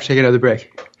 We have to take another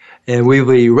break, and we'll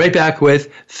be right back with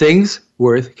things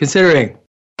worth considering.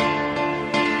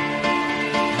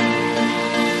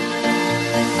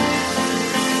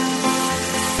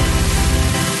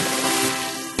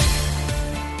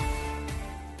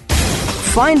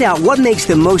 Find out what makes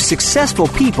the most successful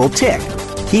people tick.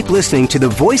 Keep listening to the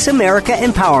Voice America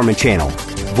Empowerment Channel.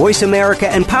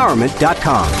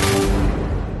 VoiceAmericaEmpowerment.com.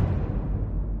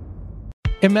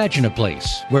 Imagine a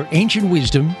place where ancient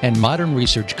wisdom and modern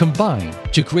research combine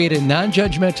to create a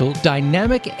non-judgmental,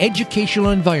 dynamic educational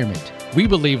environment. We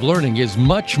believe learning is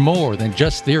much more than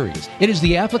just theories. It is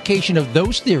the application of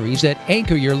those theories that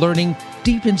anchor your learning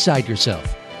deep inside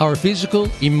yourself. Our physical,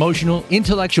 emotional,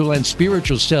 intellectual, and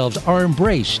spiritual selves are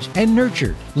embraced and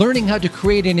nurtured, learning how to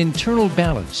create an internal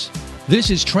balance. This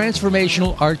is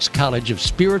Transformational Arts College of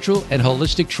Spiritual and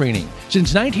Holistic Training.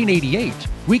 Since 1988,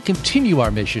 we continue our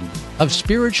mission of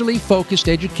spiritually focused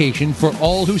education for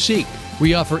all who seek.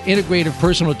 We offer integrative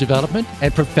personal development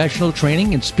and professional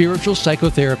training in spiritual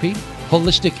psychotherapy,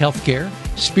 holistic healthcare,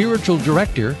 spiritual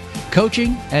director,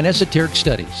 coaching, and esoteric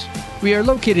studies. We are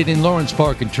located in Lawrence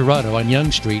Park in Toronto on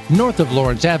Yonge Street, north of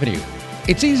Lawrence Avenue.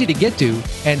 It's easy to get to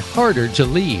and harder to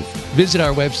leave. Visit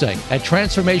our website at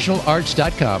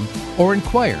transformationalarts.com or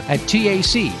inquire at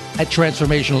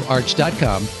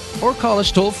TAC@transformationalarts.com or call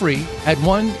us toll-free at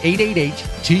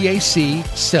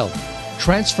 1-888-TAC-SELF.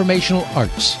 Transformational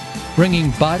Arts,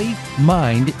 bringing body,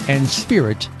 mind, and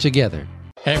spirit together.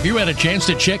 Have you had a chance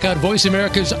to check out Voice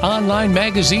America's online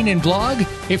magazine and blog?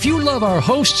 If you love our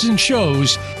hosts and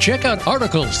shows, check out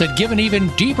articles that give an even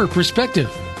deeper perspective,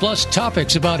 plus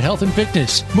topics about health and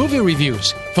fitness, movie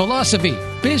reviews, philosophy,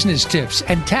 business tips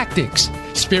and tactics,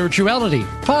 spirituality,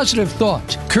 positive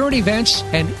thought, current events,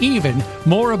 and even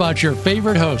more about your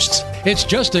favorite hosts. It's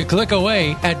just a click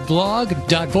away at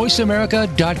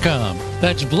blog.voiceamerica.com.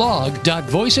 That's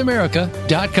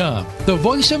blog.voiceamerica.com. The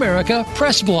Voice America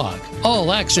Press Blog.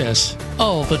 All access,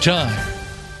 all the time.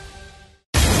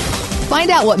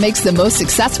 Find out what makes the most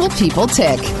successful people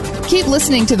tick. Keep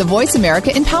listening to the Voice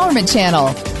America Empowerment Channel.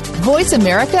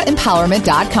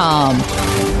 VoiceAmericaEmpowerment.com.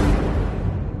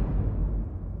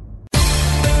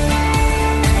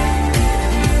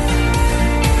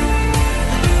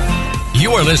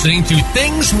 You are listening to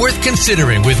Things Worth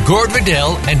Considering with Gord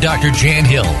Riddell and Dr. Jan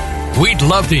Hill. We'd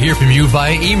love to hear from you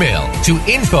via email to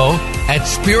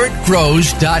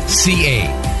info@spiritgrows.ca.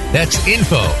 That's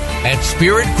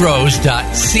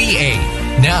info@spiritgrows.ca.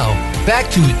 Now,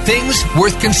 back to Things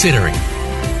Worth Considering.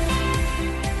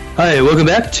 Hi, welcome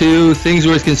back to Things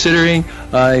Worth Considering.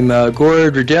 I'm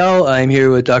Gord Riddell. I'm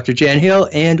here with Dr. Jan Hill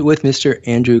and with Mr.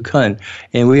 Andrew Kun,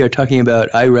 and we are talking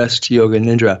about I Rest Yoga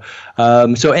Nidra.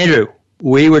 So, Andrew,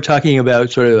 we were talking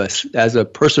about sort of as a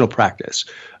personal practice.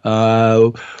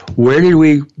 Where did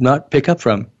we not pick up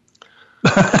from?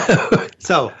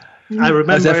 So, I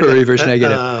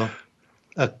remember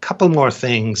a couple more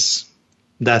things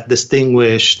that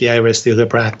distinguish the I Rest Yoga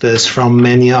practice from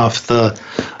many of the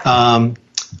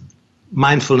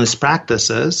mindfulness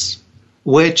practices,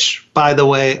 which, by the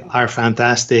way, are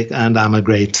fantastic, and I'm a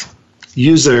great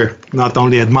user, not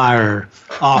only admirer,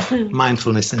 of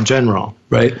mindfulness in general.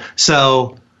 Right.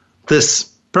 So this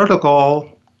protocol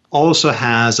also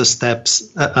has the steps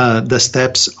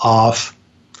of,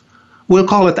 we'll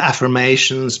call it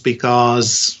affirmations,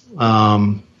 because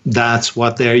that's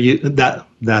what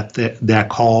they're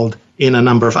called in a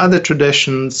number of other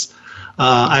traditions.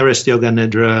 I Rest Yoga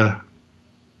Nidra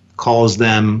calls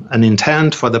them an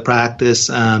intent for the practice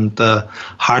and a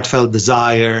heartfelt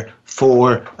desire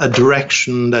for a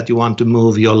direction that you want to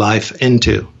move your life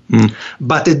into.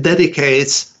 But it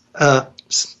dedicates a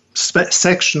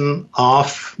section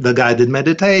of the guided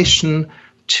meditation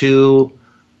to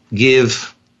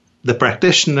give the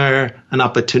practitioner an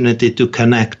opportunity to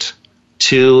connect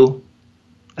to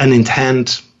an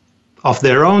intent of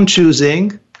their own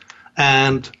choosing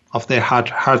and of their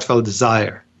heartfelt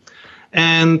desire.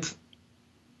 And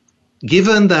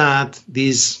given that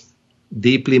these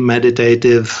deeply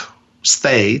meditative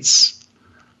states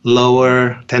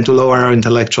tend to lower our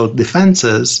intellectual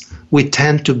defenses, we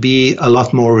tend to be a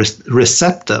lot more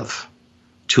receptive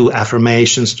to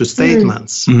affirmations, to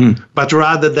statements. But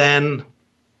rather than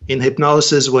in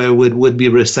hypnosis, where we would be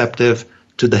receptive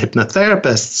to the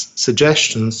hypnotherapist's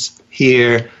suggestions,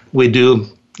 here we do,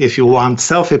 if you want,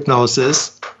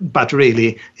 self-hypnosis, but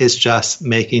really it's just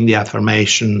making the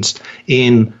affirmations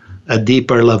in a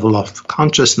deeper level of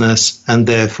consciousness and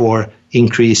therefore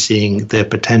increasing their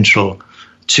potential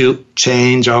to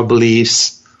change our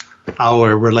beliefs,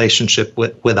 our relationship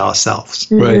with ourselves.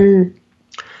 Right.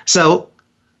 So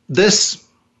this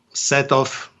set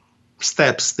of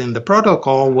steps in the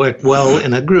protocol work well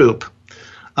in a group.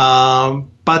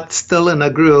 But still in a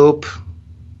group,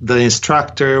 the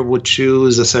instructor would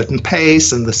choose a certain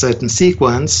pace and a certain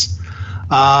sequence,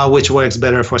 which works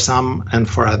better for some and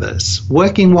for others.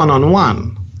 Working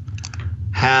one-on-one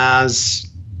has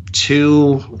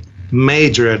two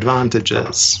major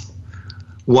advantages.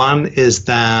 One is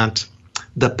that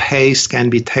the pace can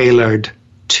be tailored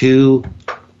to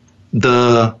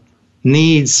the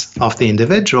needs of the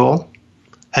individual,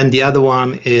 and the other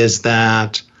one is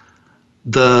that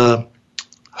the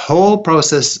whole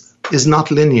process is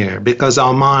not linear because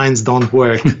our minds don't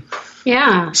work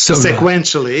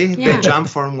sequentially. They jump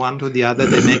from one to the other.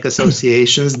 They make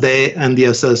associations. And the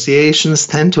associations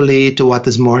tend to lead to what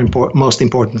is most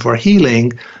important for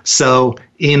healing. So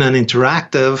in an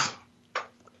interactive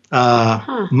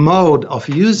mode of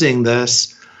using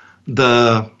this,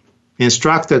 the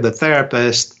instructor, the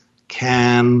therapist,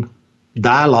 can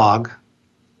dialogue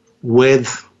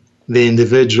with the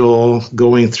individual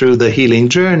going through the healing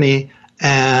journey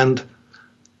and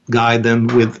guide them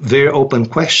with very open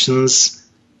questions,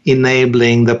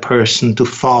 enabling the person to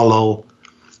follow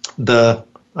the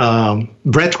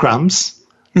breadcrumbs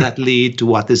that lead to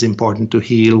what is important to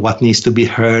heal, what needs to be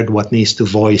heard, what needs to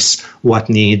voice, what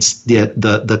needs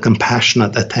the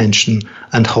compassionate attention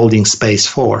and holding space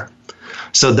for.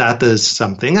 So that is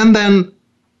something. And then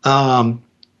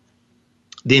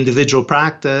the individual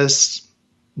practice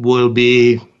will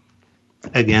be,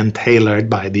 again, tailored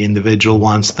by the individual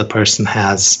once the person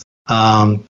has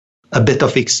a bit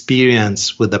of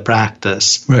experience with the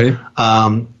practice. Right.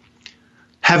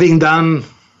 Having done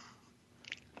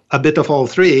a bit of all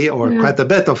three, or quite a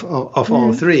bit of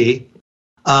all three,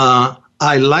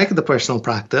 I like the personal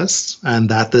practice, and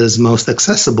that is most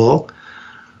accessible.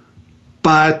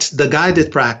 But the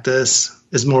guided practice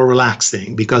is more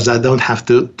relaxing because I don't have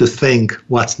to think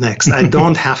what's next. I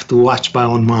don't have to watch my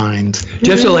own mind. Do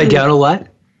you have to lie down a lot?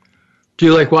 Do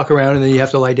you like walk around and then you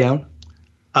have to lie down?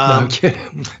 No, I'm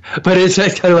kidding. But it's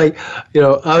kind of like,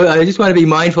 I just want to be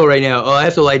mindful right now. Oh, I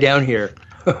have to lie down here.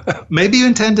 Maybe you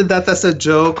intended that as a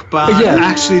joke, but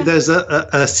actually there's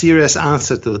a serious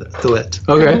answer to it.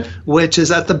 Okay. Which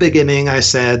is, at the beginning I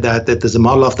said that it is a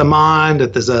model of the mind,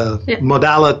 it is a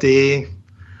modality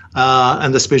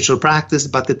and a spiritual practice,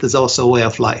 but it is also a way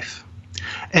of life.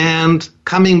 And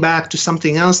coming back to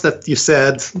something else that you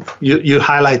said, you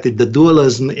highlighted the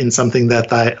dualism in something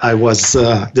that I was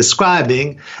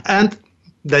describing, and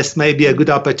this may be a good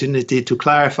opportunity to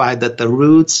clarify that the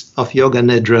roots of Yoga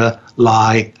Nidra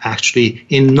lie actually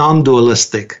in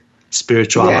non-dualistic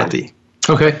spirituality.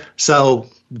 Yeah. Okay. So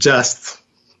just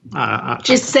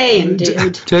saying,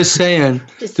 dude. Just saying.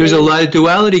 There's a lot of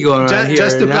duality going on here.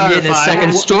 Just to clarify, I'm getting a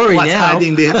second story what's now.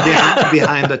 hiding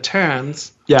behind the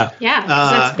terms. Yeah.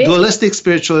 Yeah. Dualistic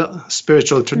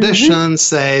spiritual traditions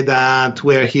say that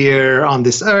we're here on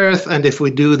this earth, and if we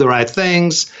do the right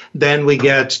things, then we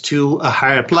get to a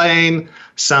higher plane.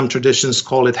 Some traditions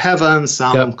call it heaven.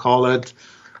 Some call it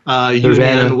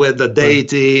union with the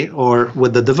deity or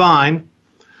with the divine.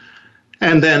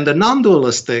 And then the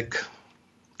non-dualistic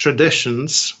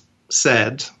traditions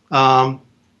said,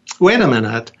 wait a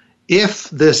minute, if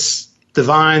this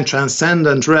divine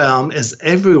transcendent realm is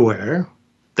everywhere,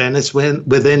 then it's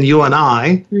within you and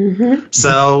I. Mm-hmm.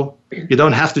 So you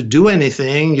don't have to do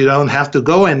anything. You don't have to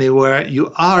go anywhere.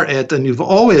 You are it, and you've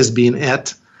always been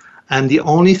it. And the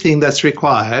only thing that's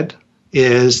required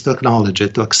is to acknowledge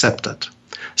it, to accept it.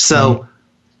 So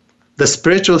the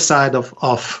spiritual side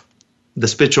of the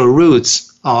spiritual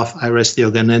roots of Iris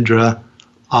Yoga Nidra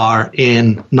are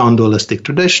in non-dualistic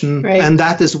tradition. Right. And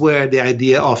that is where the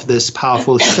idea of this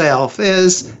powerful self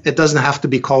is. It doesn't have to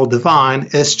be called divine.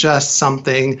 It's just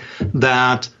something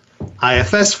that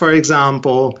IFS, for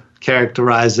example,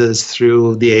 characterizes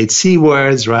through the 8 C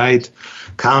words, right?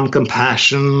 Calm,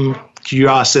 compassion,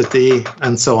 curiosity,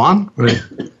 and so on. Right.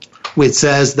 Which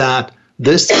says that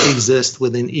this exists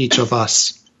within each of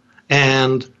us.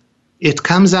 And it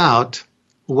comes out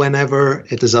whenever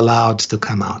it is allowed to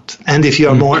come out. And if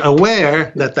you're more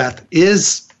aware that that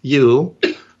is you,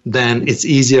 then it's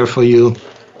easier for you,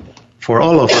 for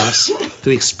all of us, to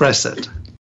express it.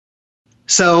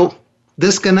 So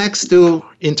this connects to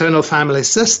internal family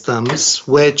systems,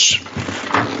 which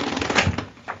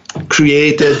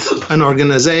created an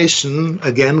organization,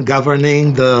 again,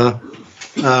 governing the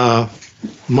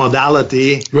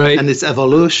modality and its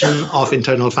evolution of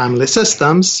internal family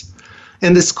systems,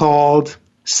 and it's called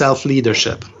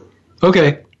self-leadership.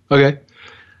 Okay.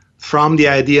 From the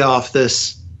idea of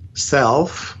this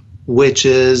self, which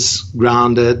is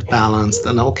grounded, balanced,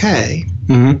 and okay.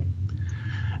 Mm-hmm.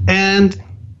 And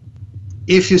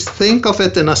if you think of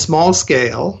it in a small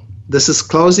scale, this is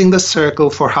closing the circle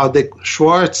for how Dick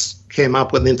Schwartz came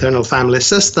up with internal family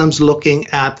systems, looking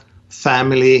at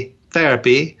family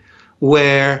therapy,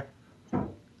 where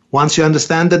once you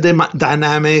understand the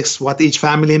dynamics, what each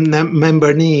family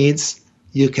member needs,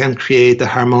 you can create a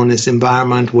harmonious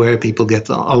environment where people get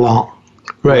along.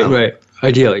 Right.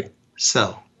 Ideally.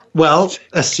 So, well,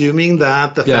 assuming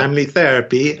that the family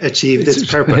therapy achieved its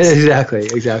purpose. Exactly.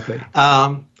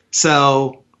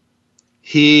 So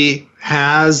he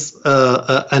has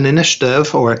an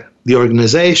initiative, or the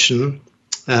organization,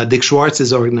 Dick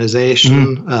Schwartz's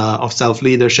organization of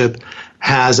self-leadership,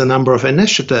 has a number of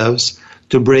initiatives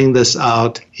to bring this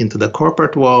out into the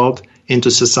corporate world,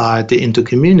 into society, into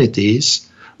communities,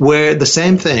 where the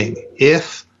same thing,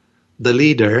 if the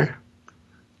leader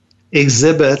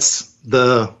exhibits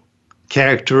the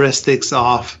characteristics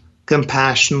of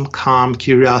compassion, calm,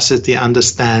 curiosity,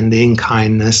 understanding,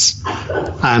 kindness,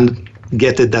 and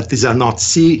get it that these are not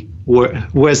C,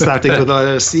 we're starting with the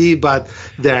letter C, but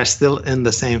they're still in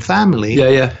the same family,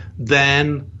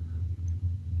 then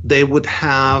they would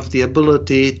have the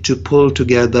ability to pull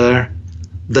together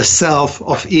the self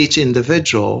of each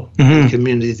individual. Mm-hmm.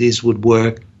 Communities would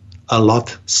work a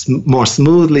lot more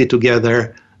smoothly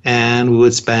together, and we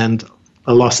would spend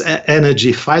a lot of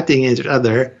energy fighting each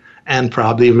other and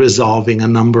probably resolving a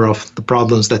number of the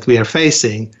problems that we are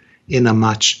facing in a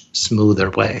much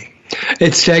smoother way.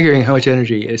 It's staggering how much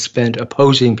energy is spent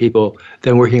opposing people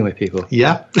than working with people.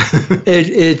 Yeah.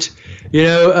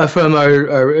 From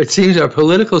our it seems our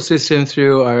political system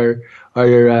through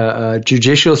our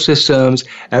judicial systems,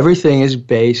 everything is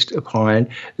based upon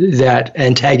that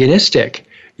antagonistic,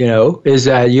 is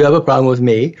that you have a problem with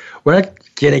me. We're not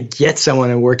going to get someone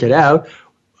and work it out.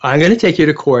 I'm going to take you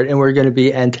to court, and we're going to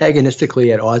be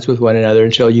antagonistically at odds with one another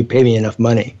until you pay me enough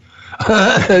money.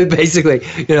 Basically,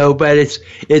 but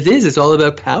it's all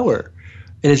about power.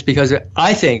 And it's because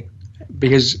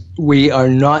we are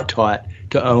not taught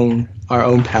to own our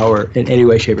own power in any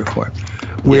way, shape, or form.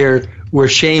 We're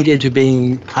shamed into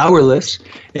being powerless,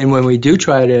 and when we do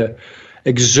try to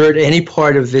exert any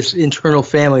part of this internal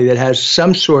family that has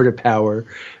some sort of power,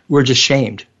 we're just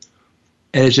shamed.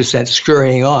 And it's just that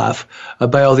scurrying off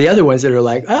by all the other ones that are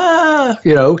like,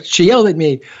 she yelled at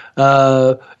me.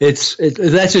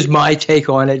 That's just my take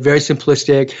on it, very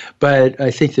simplistic, but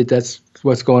I think that's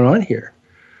what's going on here.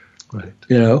 Right.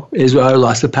 Is our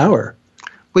loss of power.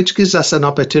 Which gives us an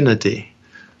opportunity.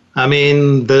 I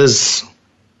mean,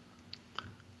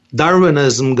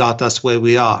 Darwinism got us where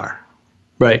we are.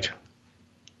 Right.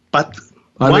 But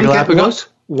on the Galapagos?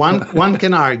 One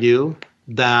can argue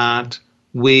that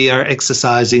we are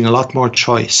exercising a lot more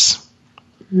choice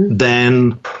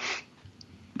than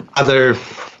other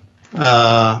we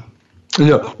have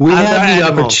the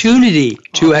opportunity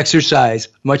to exercise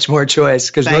much more choice,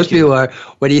 because most people are,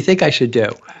 what do you think I should do?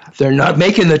 They're not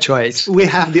making the choice. We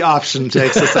have the option to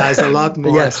exercise a lot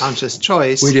more conscious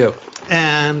choice. We do.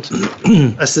 And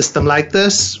a system like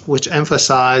this, which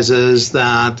emphasizes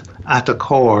that at the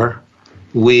core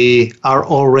we are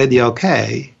already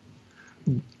okay,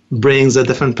 brings a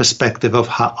different perspective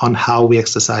on how we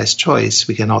exercise choice.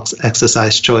 We can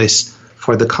exercise choice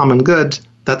for the common good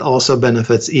that also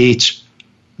benefits each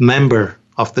member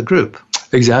of the group.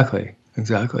 Exactly.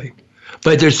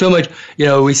 But there's so much,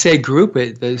 we say group,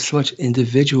 but there's so much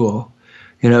individual,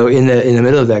 in the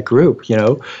middle of that group,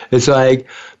 It's like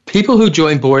people who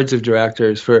join boards of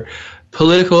directors for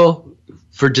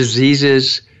for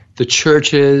diseases, the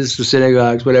churches, the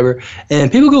synagogues, whatever, and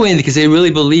people go in because they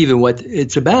really believe in what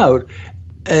it's about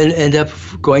and end up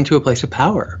going to a place of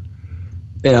power.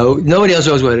 Nobody else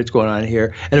knows what's going on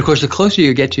here. And of course, the closer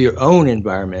you get to your own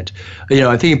environment,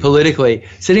 I'm thinking politically,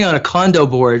 sitting on a condo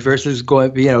board versus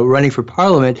running for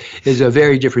parliament is a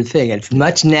very different thing. And it's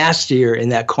much nastier in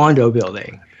that condo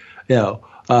building, because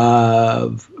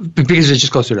it's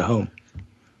just closer to home.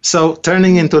 So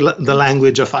turning into the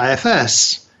language of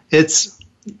IFS, it's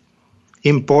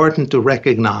important to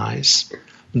recognize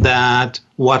that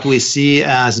what we see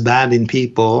as bad in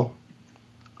people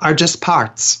are just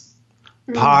parts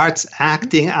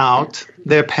acting out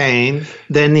their pain,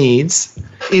 their needs,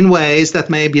 in ways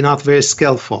that may be not very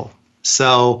skillful.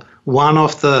 So one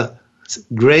of the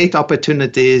great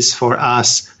opportunities for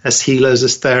us as healers,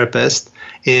 as therapists,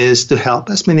 is to help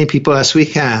as many people as we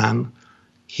can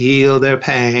heal their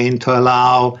pain, to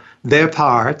allow their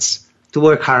parts to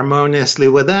work harmoniously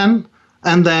within,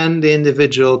 and then the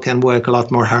individual can work a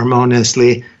lot more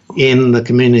harmoniously in the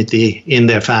community, in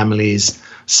their families.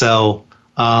 So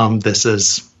this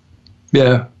is...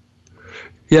 Yeah.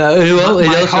 Yeah, well,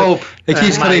 it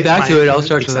keeps coming back to it. It all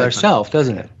starts with excitement. ourselves,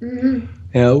 doesn't it? Mm-hmm.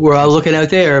 You know, we're all looking out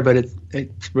there, but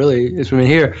it's from in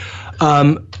here.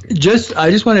 I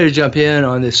just wanted to jump in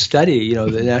on this study, you know,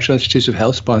 the National Institutes of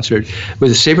Health sponsored with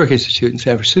the Saybrook Institute in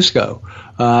San Francisco.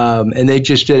 And they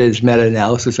just did this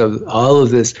meta-analysis of all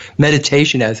of this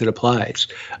meditation as it applies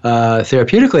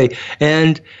therapeutically.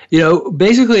 And, you know,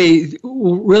 basically,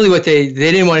 really what they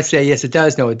didn't want to say, yes, it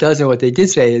does, no, it doesn't. What they did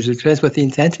say is it depends what the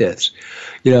intent is,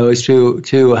 you know, as to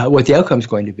what the outcome is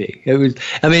going to be.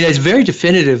 It's very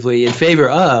definitively in favor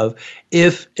of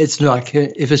if it's not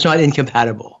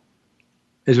incompatible,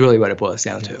 is really what it boils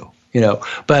down to. You know,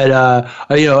 but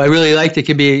you know, I really liked it.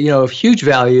 Can be, you know, of huge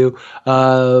value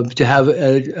to have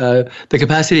the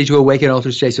capacity to awaken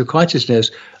altered states of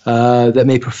consciousness that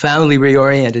may profoundly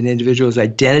reorient an individual's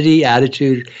identity,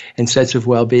 attitude, and sense of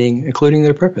well-being, including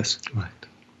their purpose. Right.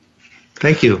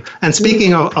 Thank you. And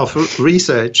speaking of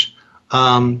research,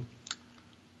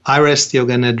 iRest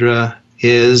Yoga Nidra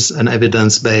is an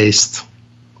evidence-based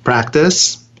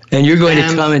practice. And you're going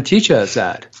to come and teach us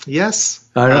that. Yes.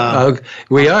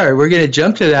 We are. We're going to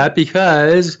jump to that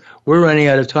because we're running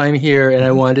out of time here, and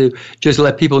I want to just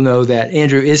let people know that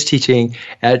Andrew is teaching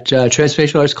at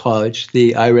Transformational Arts College,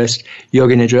 the iRest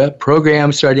Yoga Nidra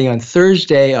program starting on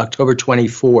Thursday, October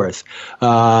 24th.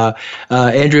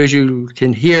 Andrew, as you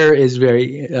can hear, is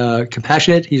very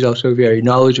compassionate. He's also very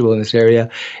knowledgeable in this area,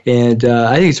 and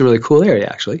I think it's a really cool area,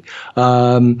 actually. You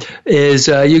can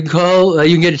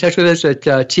get in touch with us at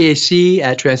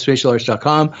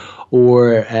TAC@transformationalarts.com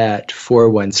or at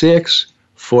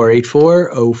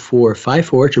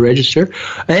 416-484-0454 to register.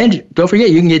 And don't forget,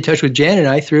 you can get in touch with Jan and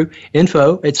I through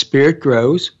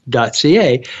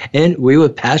info@spiritgrows.ca, and we will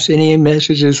pass any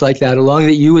messages like that along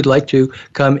that you would like to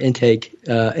come and take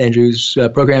Andrew's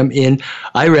program in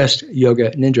iRest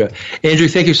Yoga Nidra. Andrew,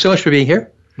 thank you so much for being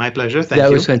here. My pleasure. Thank you.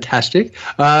 That was fantastic.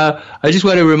 I just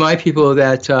want to remind people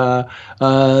that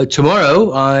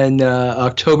tomorrow on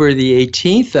October the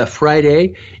 18th,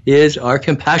 Friday, is our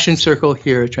Compassion Circle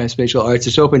here at Transformational Arts.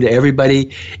 It's open to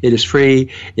everybody. It is free.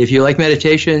 If you like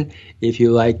meditation, if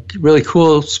you like really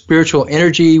cool spiritual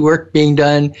energy work being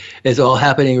done, it's all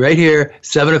happening right here,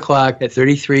 7 o'clock at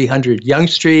 3300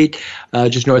 Yonge Street,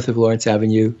 just north of Lawrence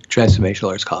Avenue, Transformational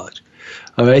Arts College.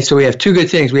 All right, so we have two good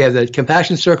things. We have the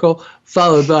Compassion Circle,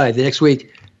 followed by the next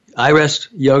week, iRest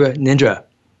Yoga Nidra.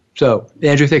 So,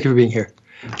 Andrew, thank you for being here.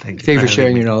 Thank you for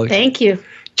sharing your knowledge. Thank you.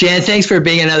 Jan, thanks for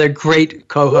being another great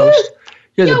co-host.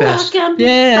 You're the best. You're welcome.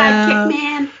 Yeah. Sidekick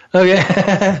man.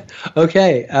 Okay.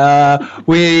 Okay.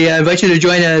 We invite you to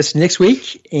join us next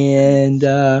week, and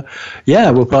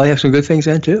we'll probably have some good things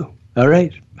then too. All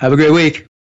right. Have a great week.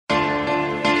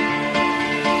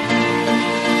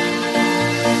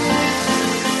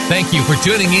 Thank you for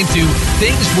tuning into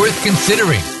Things Worth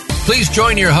Considering. Please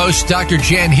join your hosts, Dr.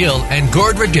 Jan Hill and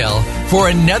Gord Riddell, for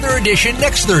another edition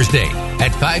next Thursday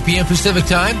at 5 p.m. Pacific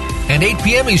Time and 8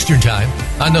 p.m. Eastern Time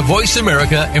on the Voice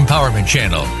America Empowerment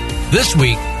Channel. This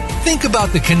week, think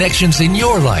about the connections in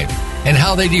your life and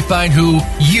how they define who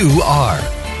you are.